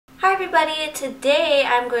Hi everybody, today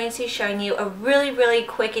I'm going to be showing you a really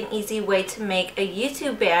quick and easy way to make a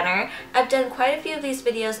YouTube banner. I've done quite a few of these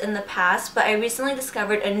videos in the past, but I recently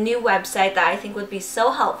discovered a new website that I think would be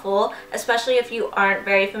so helpful, especially if you aren't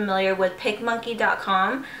very familiar with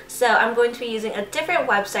picmonkey.com. So I'm going to be using a different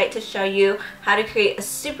website to show you how to create a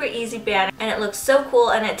super easy banner, and it looks so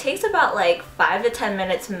cool and it takes about like 5 to 10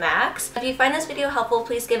 minutes max. If you find this video helpful,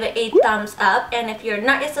 please give it a thumbs up, and if you're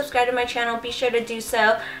not yet subscribed to my channel, be sure to do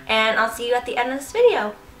so. And I'll see you at the end of this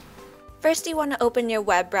video. First, you want to open your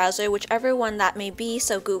web browser, whichever one that may be,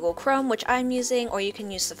 so Google Chrome, which I'm using, or you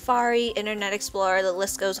can use Safari, Internet Explorer, the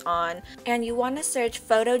list goes on. And you want to search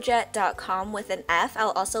photojet.com with an F.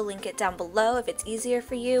 I'll also link it down below if it's easier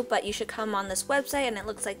for you, but you should come on this website and it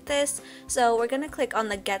looks like this. So we're going to click on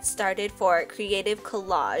the Get Started for Creative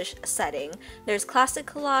Collage setting. There's Classic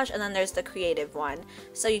Collage and then there's the Creative one.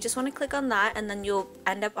 So you just want to click on that and then you'll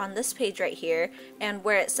end up on this page right here. And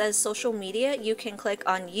where it says Social Media, you can click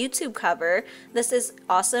on YouTube cover. This is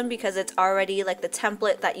awesome because it's already like the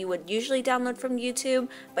template that you would usually download from YouTube,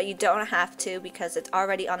 but you don't have to because it's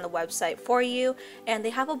already on the website for you. And they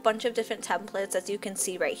have a bunch of different templates, as you can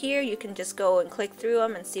see right here. You can just go and click through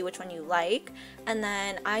them and see which one you like. And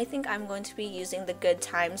then I think I'm going to be using the Good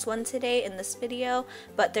Times one today in this video,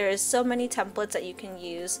 but there is so many templates that you can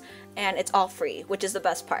use and it's all free, which is the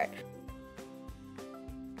best part.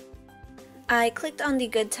 I clicked on the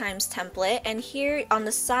Good Times template, and here on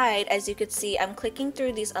the side, as you could see, I'm clicking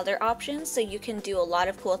through these other options, so you can do a lot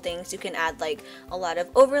of cool things. You can add like a lot of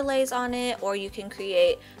overlays on it, or you can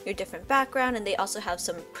create your different background, and they also have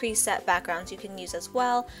some preset backgrounds you can use as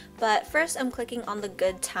well. But first I'm clicking on the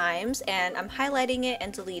Good Times and I'm highlighting it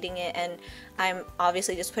and deleting it, and I'm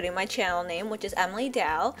obviously just putting my channel name, which is Emily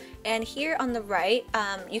Dao. And here on the right,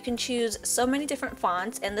 you can choose so many different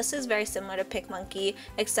fonts, and this is very similar to PicMonkey,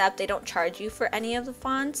 except they don't charge you for any of the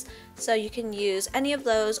fonts, so you can use any of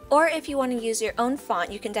those, or if you want to use your own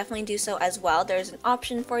font, you can definitely do so as well. There's an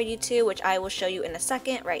option for you to, which I will show you in a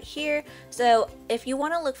second right here. So if you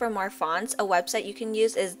want to look for more fonts, a website you can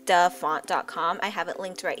use is thefont.com. I have it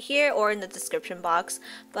linked right here or in the description box,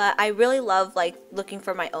 but I really love like looking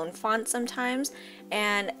for my own font sometimes,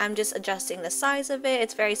 and I'm just adjusting the size of it.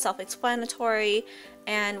 It's very self-explanatory,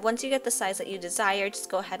 and once you get the size that you desire, just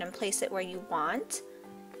go ahead and place it where you want.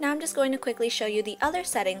 Now I'm just going to quickly show you the other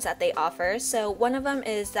settings that they offer. So one of them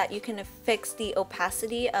is that you can fix the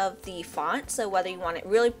opacity of the font, so whether you want it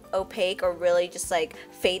really opaque or really just like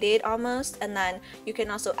faded almost. And then you can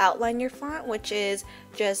also outline your font, which is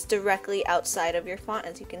just directly outside of your font,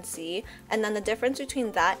 as you can see. And then the difference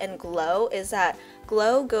between that and glow is that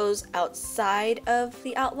glow goes outside of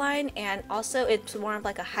the outline, and also it's more of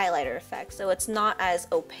like a highlighter effect, so it's not as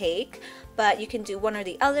opaque. But you can do one or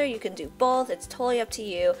the other, you can do both, it's totally up to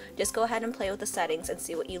you. Just go ahead and play with the settings and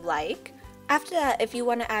see what you like. After that, if you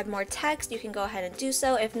want to add more text, you can go ahead and do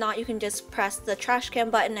so. If not, you can just press the trash can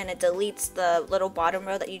button and it deletes the little bottom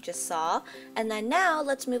row that you just saw. And then now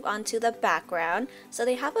let's move on to the background. So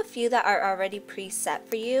they have a few that are already preset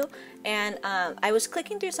for you. And I was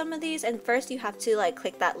clicking through some of these, and first you have to like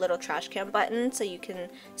click that little trash can button so you can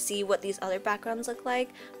see what these other backgrounds look like.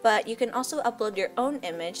 But you can also upload your own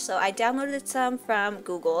image. So I downloaded some from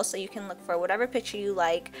Google, so you can look for whatever picture you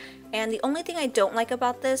like. And the only thing I don't like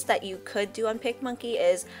about this that you could do on PicMonkey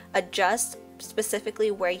is adjust specifically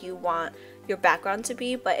where you want your background to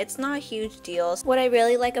be, but it's not a huge deal. What I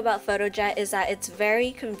really like about PhotoJet is that it's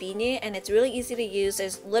very convenient and it's really easy to use.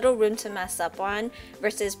 There's little room to mess up on,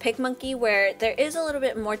 versus PicMonkey where there is a little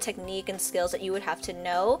bit more technique and skills that you would have to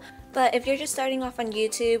know. But if you're just starting off on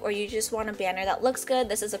YouTube, or you just want a banner that looks good,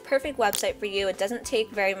 this is a perfect website for you. It doesn't take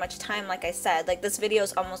very much time, like I said. Like, this video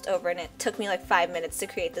is almost over and it took me like 5 minutes to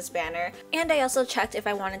create this banner. And I also checked if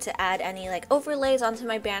I wanted to add any like overlays onto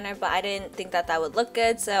my banner, but I didn't think that that would look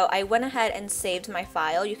good, so I went ahead and saved my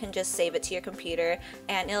file. You can just save it to your computer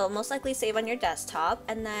and it'll most likely save on your desktop.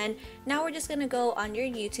 And then now we're just gonna go on your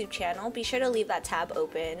YouTube channel. Be sure to leave that tab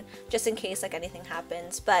open just in case like anything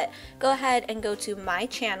happens, but go ahead and go to my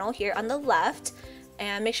channel here on the left,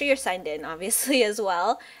 and make sure you're signed in obviously as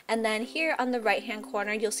well. And then here on the right hand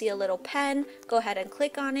corner you'll see a little pen. Go ahead and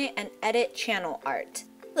click on it and edit channel art.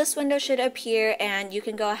 This window should appear, and you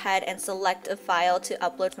can go ahead and select a file to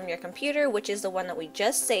upload from your computer, which is the one that we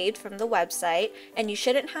just saved from the website. And you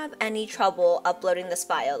shouldn't have any trouble uploading this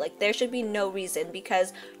file. Like, there should be no reason,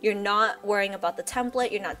 because you're not worrying about the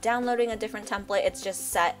template, you're not downloading a different template, it's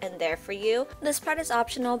just set and there for you. This part is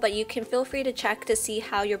optional, but you can feel free to check to see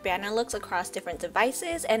how your banner looks across different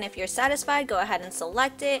devices, and if you're satisfied, go ahead and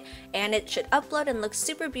select it, and it should upload and look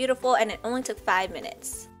super beautiful, and it only took 5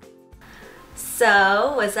 minutes.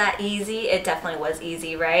 So, was that easy? It definitely was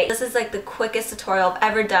easy, right? This is like the quickest tutorial I've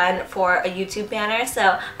ever done for a YouTube banner,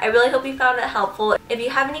 so I really hope you found it helpful. If you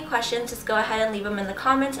have any questions, just go ahead and leave them in the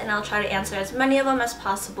comments and I'll try to answer as many of them as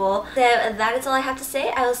possible. So that is all I have to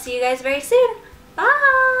say. I will see you guys very soon.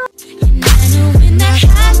 Bye!